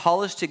God will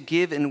call us to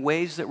give in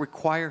ways that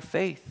require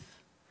faith.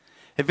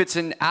 If it's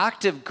an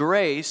act of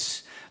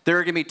grace, there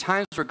are going to be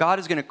times where God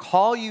is going to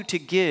call you to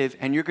give,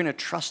 and you're going to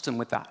trust him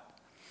with that.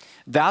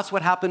 That's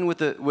what happened with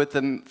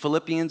the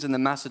Philippians and the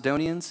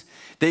Macedonians.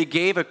 They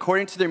gave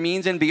according to their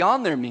means and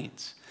beyond their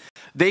means.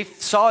 They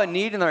saw a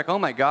need, and they're like, oh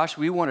my gosh,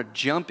 we want to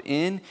jump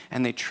in,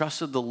 and they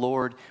trusted the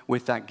Lord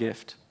with that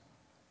gift.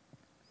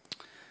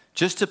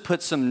 Just to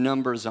put some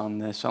numbers on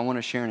this, I want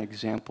to share an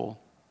example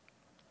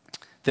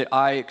that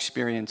I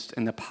experienced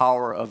and the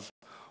power of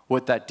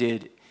what that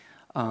did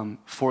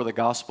for the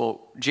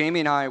gospel. Jamie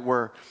and I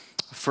were,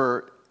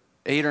 for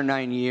 8 or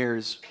 9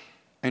 years,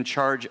 in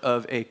charge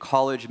of a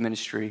college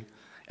ministry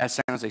at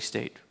San Jose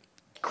State.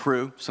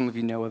 Cru, some of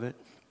you know of it.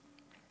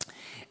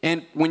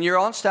 And when you're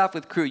on staff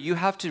with Cru, you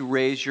have to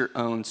raise your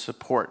own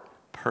support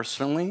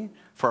personally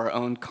for our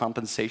own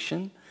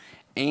compensation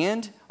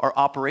and our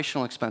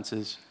operational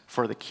expenses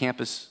for the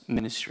campus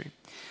ministry.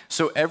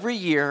 So every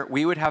year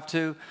we would have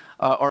to,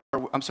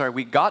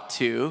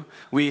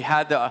 we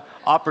had the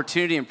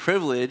opportunity and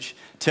privilege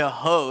to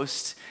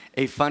host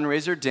a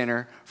fundraiser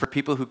dinner for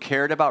people who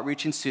cared about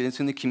reaching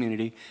students in the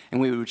community, and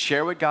we would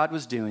share what God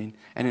was doing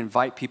and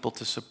invite people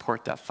to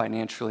support that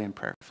financially and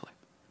prayerfully.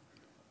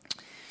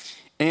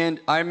 And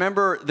I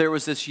remember there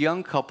was this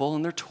young couple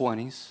in their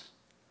 20s,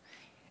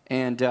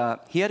 and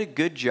he had a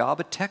good job,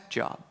 a tech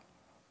job.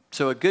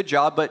 So a good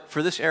job, but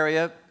for this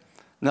area,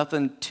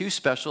 nothing too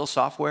special,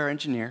 software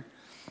engineer.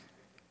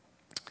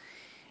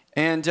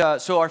 And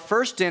so our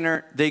first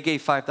dinner, they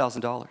gave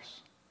 $5,000.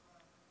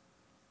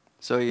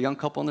 So a young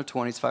couple in their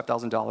 20s,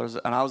 $5,000.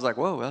 And I was like,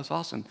 whoa, that's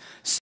awesome.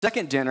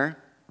 Second dinner,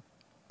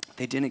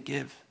 they didn't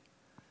give.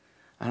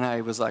 And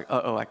I was like,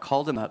 uh-oh, I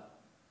called them up.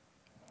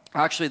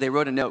 Actually, they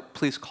wrote a note,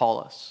 please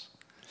call us.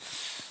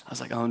 I was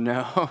like, oh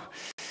no.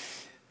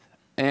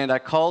 And I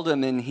called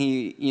him, and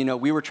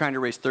we were trying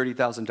to raise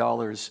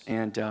 $30,000.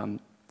 And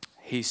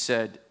he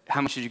said,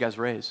 how much did you guys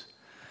raise?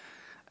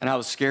 And I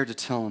was scared to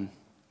tell him.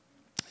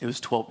 It was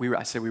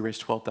I said we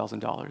raised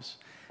 $12,000.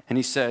 And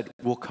he said,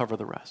 we'll cover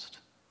the rest.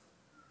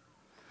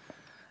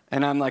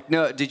 And I'm like,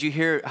 no, did you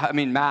hear,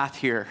 math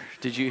here.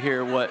 Did you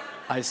hear what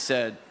I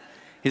said?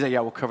 He's like,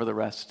 yeah, we'll cover the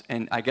rest.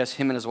 And I guess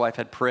him and his wife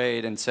had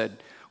prayed and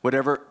said,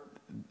 whatever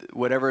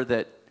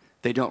that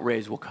they don't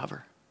raise, we'll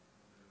cover.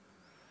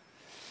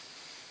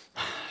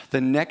 The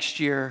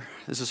next year,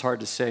 this is hard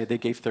to say, they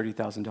gave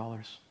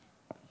 $30,000.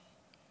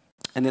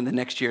 And then the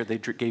next year, they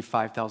gave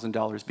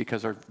 $5,000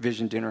 because our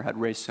vision dinner had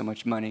raised so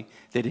much money,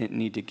 they didn't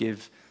need to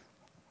give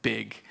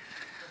big.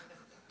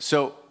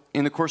 So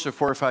in the course of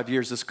 4 or 5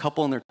 years, this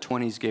couple in their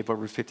 20s gave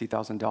over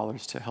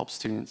 $50,000 to help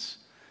students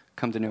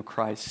come to know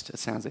Christ at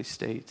San Jose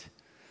State.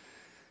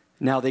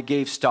 Now, they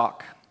gave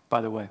stock,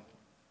 by the way.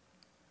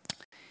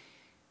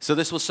 So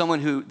this was someone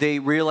who they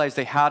realized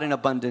they had an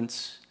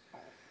abundance,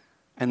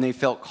 and they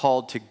felt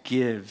called to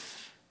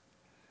give.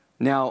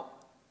 Now,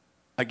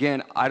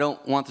 again, I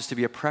don't want this to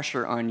be a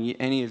pressure on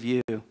any of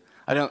you.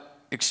 I don't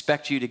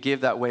expect you to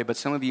give that way, but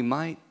some of you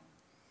might.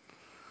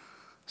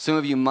 Some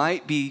of you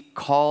might be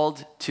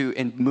called to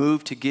and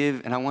moved to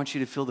give, and I want you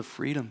to feel the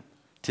freedom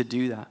to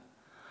do that.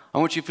 I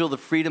want you to feel the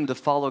freedom to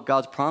follow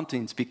God's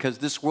promptings, because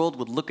this world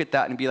would look at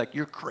that and be like,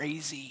 you're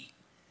crazy.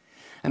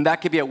 And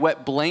that could be a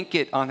wet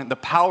blanket on the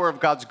power of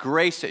God's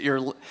grace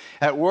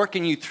at work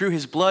in you through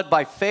his blood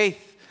by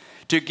faith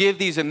to give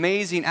these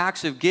amazing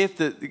acts of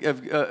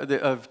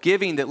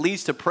giving that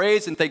leads to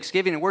praise and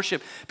thanksgiving and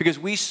worship, because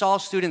we saw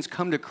students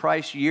come to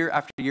Christ year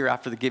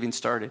after the giving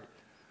started.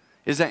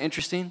 Is that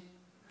interesting?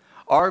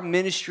 Our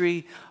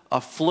ministry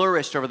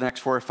flourished over the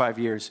next 4 or 5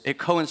 years. It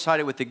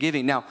coincided with the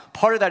giving. Now,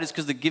 part of that is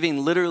because the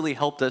giving literally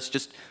helped us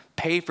just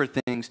pay for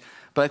things,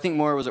 but I think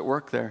more was at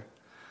work there.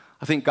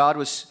 I think God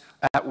was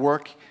at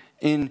work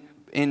in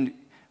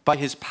by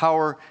his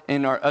power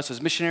in us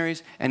as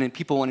missionaries and in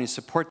people wanting to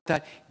support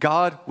that,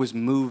 God was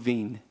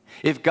moving.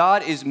 If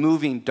God is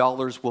moving,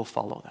 dollars will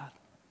follow that.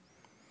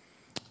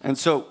 And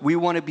so we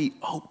want to be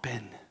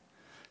open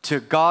to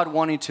God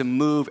wanting to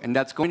move, and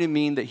that's going to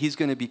mean that he's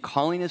going to be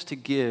calling us to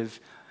give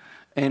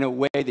in a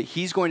way that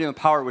he's going to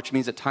empower, which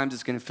means at times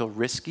it's going to feel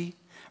risky.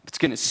 It's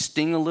going to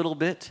sting a little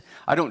bit.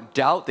 I don't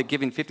doubt that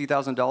giving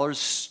 $50,000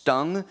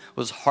 stung,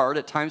 was hard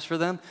at times for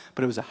them,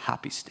 but it was a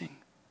happy sting.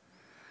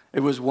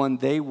 It was one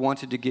they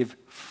wanted to give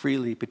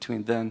freely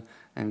between them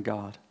and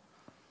God.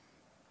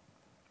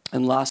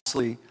 And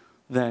lastly,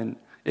 then,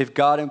 if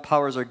God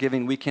empowers our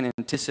giving, we can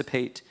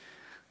anticipate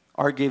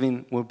our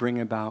giving will bring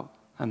about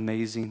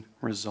amazing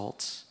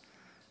results.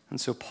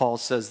 And so Paul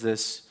says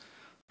this,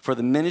 for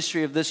the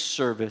ministry of this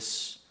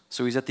service,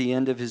 so he's at the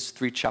end of his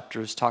 3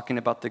 chapters talking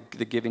about the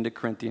giving to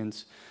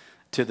Corinthians,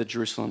 to the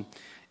Jerusalem,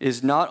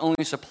 is not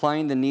only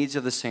supplying the needs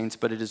of the saints,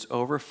 but it is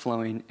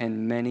overflowing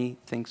in many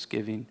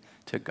thanksgiving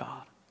to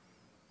God.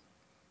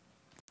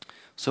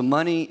 So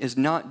money is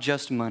not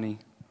just money.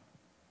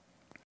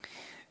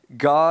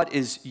 God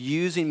is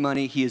using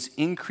money. He is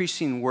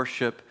increasing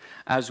worship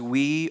as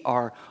we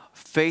are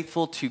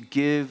faithful to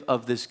give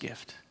of this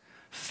gift,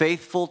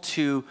 faithful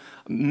to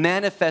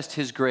manifest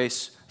his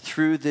grace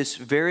through this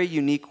very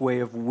unique way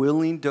of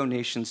willing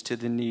donations to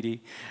the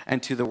needy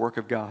and to the work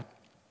of God.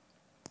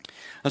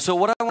 And so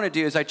what I want to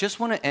do is I just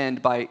want to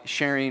end by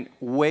sharing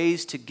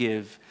ways to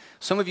give.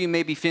 Some of you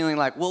may be feeling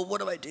like, well, what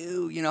do I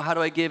do? You know, how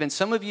do I give? And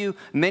some of you,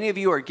 many of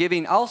you are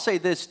giving. I'll say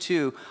this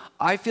too.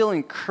 I feel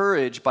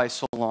encouraged by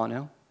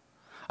Solano.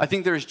 I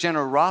think there's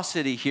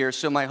generosity here.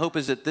 So my hope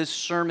is that this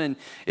sermon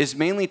is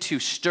mainly to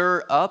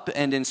stir up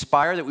and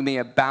inspire, that we may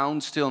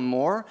abound still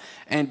more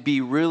and be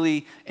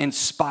really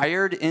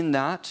inspired in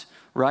that,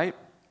 right?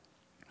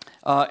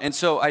 And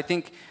so I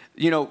think,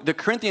 you know, the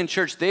Corinthian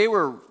church, they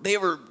were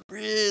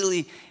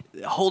really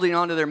holding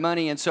on to their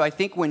money. And so I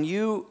think when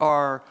you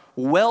are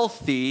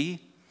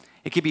wealthy,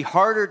 it can be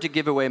harder to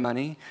give away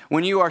money.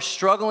 When you are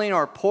struggling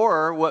or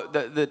poor, what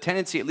the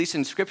tendency, at least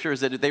in Scripture, is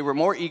that they were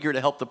more eager to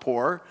help the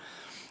poor.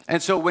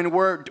 And so when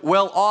we're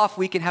well off,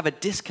 we can have a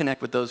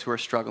disconnect with those who are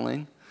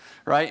struggling,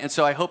 right? And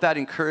so I hope that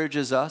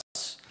encourages us.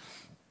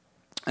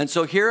 And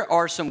so here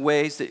are some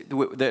ways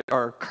that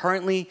are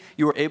currently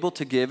you are able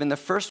to give. And the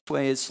first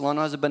way is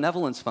Solano has a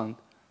benevolence fund.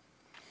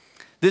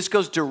 This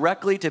goes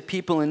directly to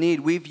people in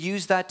need. We've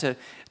used that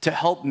to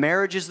help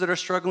marriages that are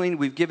struggling.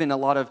 We've given a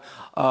lot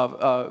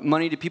of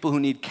money to people who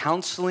need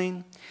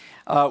counseling.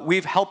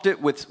 We've helped it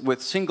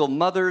with single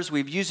mothers.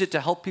 We've used it to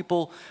help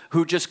people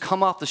who just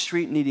come off the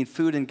street needing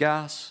food and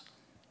gas.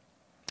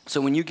 So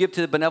when you give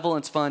to the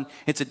benevolence fund,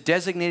 it's a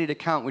designated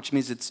account, which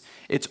means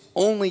it's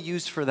only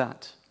used for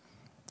that.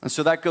 And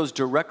so that goes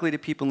directly to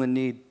people in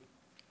need.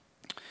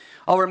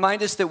 I'll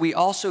remind us that we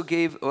also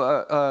gave,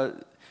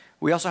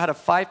 we also had a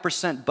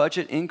 5%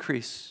 budget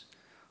increase,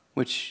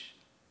 which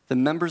the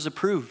members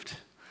approved.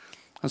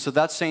 And so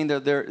that's saying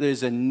that there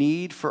is a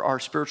need for our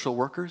spiritual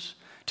workers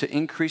to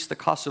increase the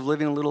cost of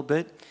living a little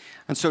bit.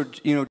 And so,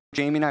 you know,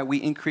 Jamie and I, we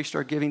increased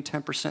our giving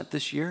 10%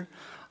 this year.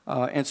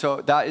 And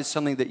so that is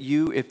something that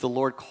you, if the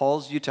Lord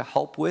calls you to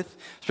help with,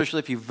 especially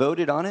if you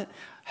voted on it,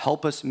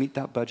 help us meet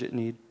that budget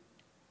need.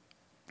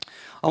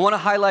 I want to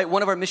highlight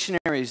one of our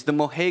missionaries, the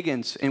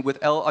Mohegans, and with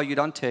El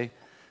Ayudante.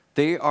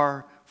 They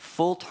are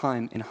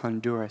full-time in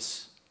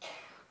Honduras.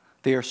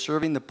 They are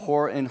serving the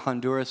poor in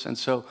Honduras, and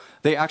so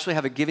they actually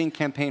have a giving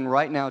campaign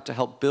right now to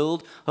help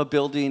build a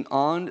building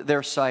on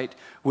their site,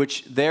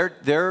 which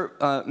their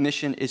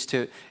mission is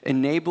to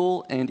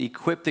enable and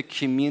equip the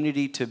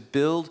community to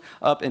build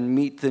up and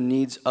meet the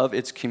needs of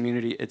its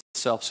community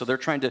itself. So they're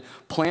trying to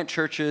plant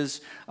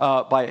churches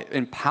by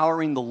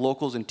empowering the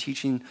locals and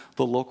teaching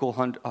the local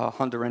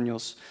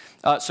Hondureños.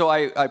 So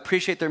I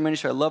appreciate their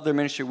ministry. I love their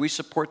ministry. We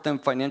support them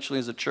financially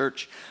as a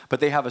church, but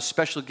they have a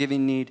special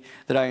giving need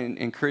that I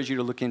encourage you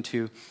to look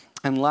into.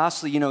 And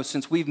lastly, you know,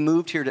 since we've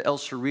moved here to El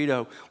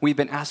Cerrito, we've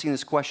been asking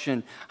this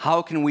question,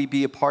 how can we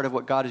be a part of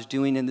what God is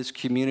doing in this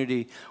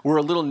community? We're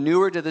a little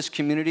newer to this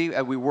community.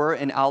 We were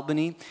in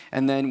Albany,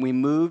 and then we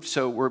moved,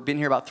 so we've been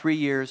here about 3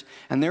 years.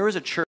 And there was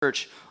a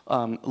church,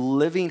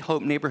 Living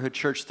Hope Neighborhood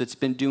Church, that's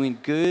been doing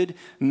good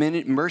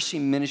mercy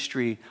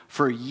ministry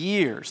for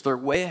years. They're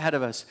way ahead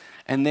of us.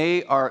 And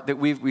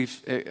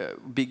we've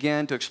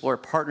began to explore a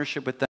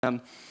partnership with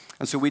them.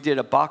 And so we did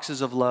a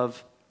Boxes of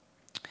Love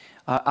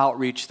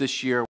outreach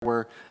this year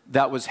where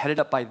that was headed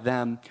up by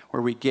them,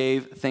 where we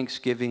gave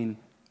Thanksgiving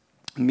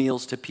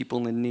meals to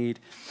people in need.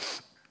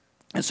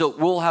 And so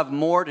we'll have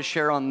more to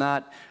share on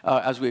that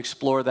as we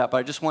explore that. But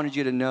I just wanted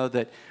you to know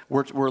that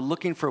we're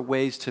looking for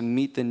ways to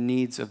meet the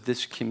needs of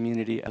this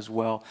community as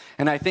well.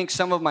 And I think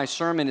some of my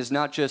sermon is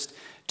not just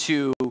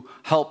to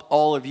help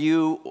all of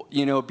you,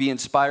 you know, be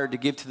inspired to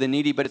give to the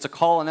needy, but it's a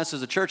call on us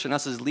as a church and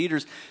us as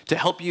leaders to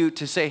help you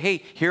to say,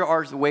 hey, here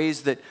are the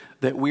ways that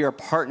we are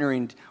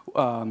partnering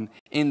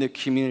in the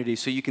community,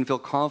 so you can feel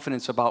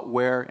confidence about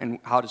where and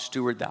how to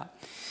steward that.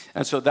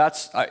 And so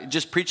that's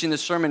just preaching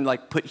this sermon,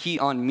 put heat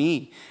on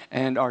me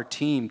and our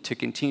team to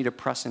continue to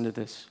press into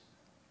this.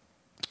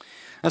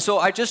 And so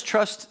I just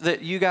trust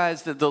that you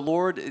guys, that the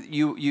Lord,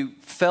 you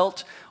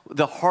felt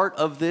the heart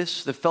of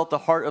this, that felt the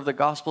heart of the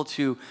gospel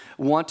to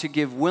want to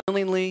give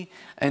willingly,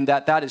 and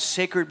that is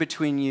sacred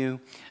between you.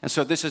 And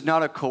so this is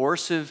not a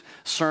coercive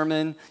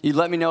sermon. You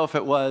let me know if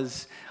it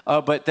was,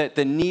 but that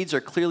the needs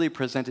are clearly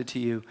presented to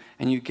you,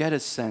 and you get a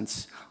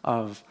sense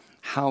of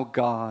how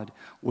God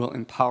will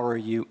empower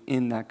you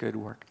in that good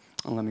work.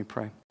 And let me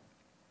pray.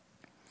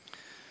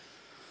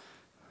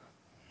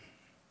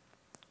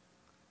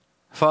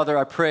 Father,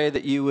 I pray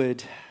that you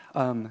would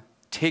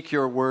take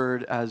your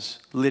word as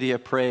Lydia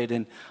prayed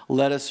and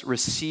let us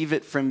receive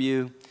it from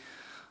you.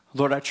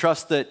 Lord, I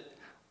trust that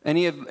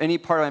any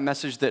part of my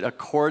message that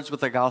accords with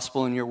the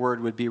gospel in your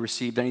word would be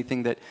received.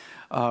 Anything that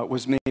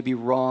was maybe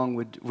wrong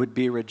would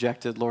be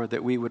rejected, Lord,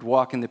 that we would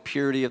walk in the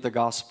purity of the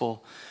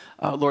gospel.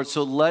 Lord,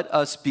 so let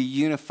us be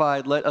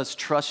unified, let us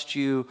trust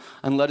you,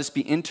 and let us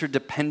be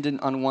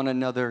interdependent on one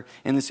another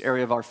in this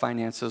area of our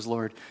finances,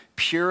 Lord.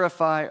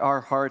 Purify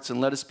our hearts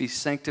and let us be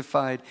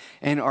sanctified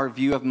in our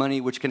view of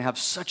money, which can have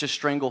such a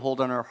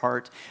stranglehold on our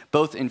heart,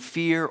 both in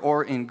fear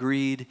or in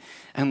greed.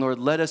 And Lord,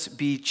 let us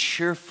be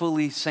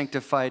cheerfully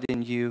sanctified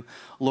in you,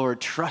 Lord,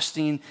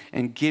 trusting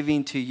and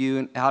giving to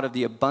you out of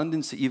the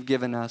abundance that you've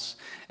given us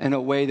in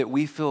a way that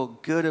we feel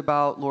good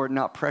about, Lord,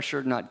 not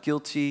pressured, not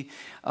guilty.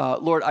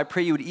 Lord, I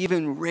pray you would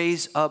even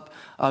raise up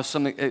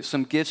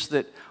some gifts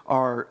that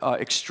are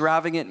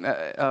extravagant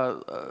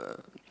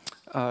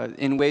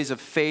in ways of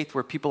faith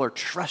where people are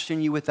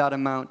trusting you with that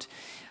amount.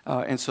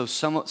 And so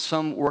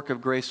some work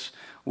of grace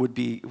would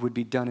be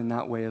done in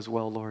that way as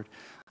well, Lord.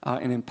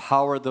 And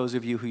empower those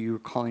of you who you are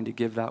calling to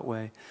give that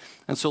way.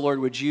 And so, Lord,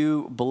 would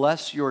you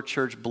bless your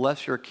church,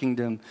 bless your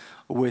kingdom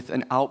with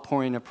an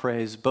outpouring of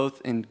praise,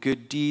 both in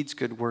good deeds,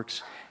 good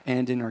works,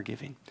 and in our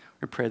giving.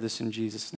 We pray this in Jesus' name.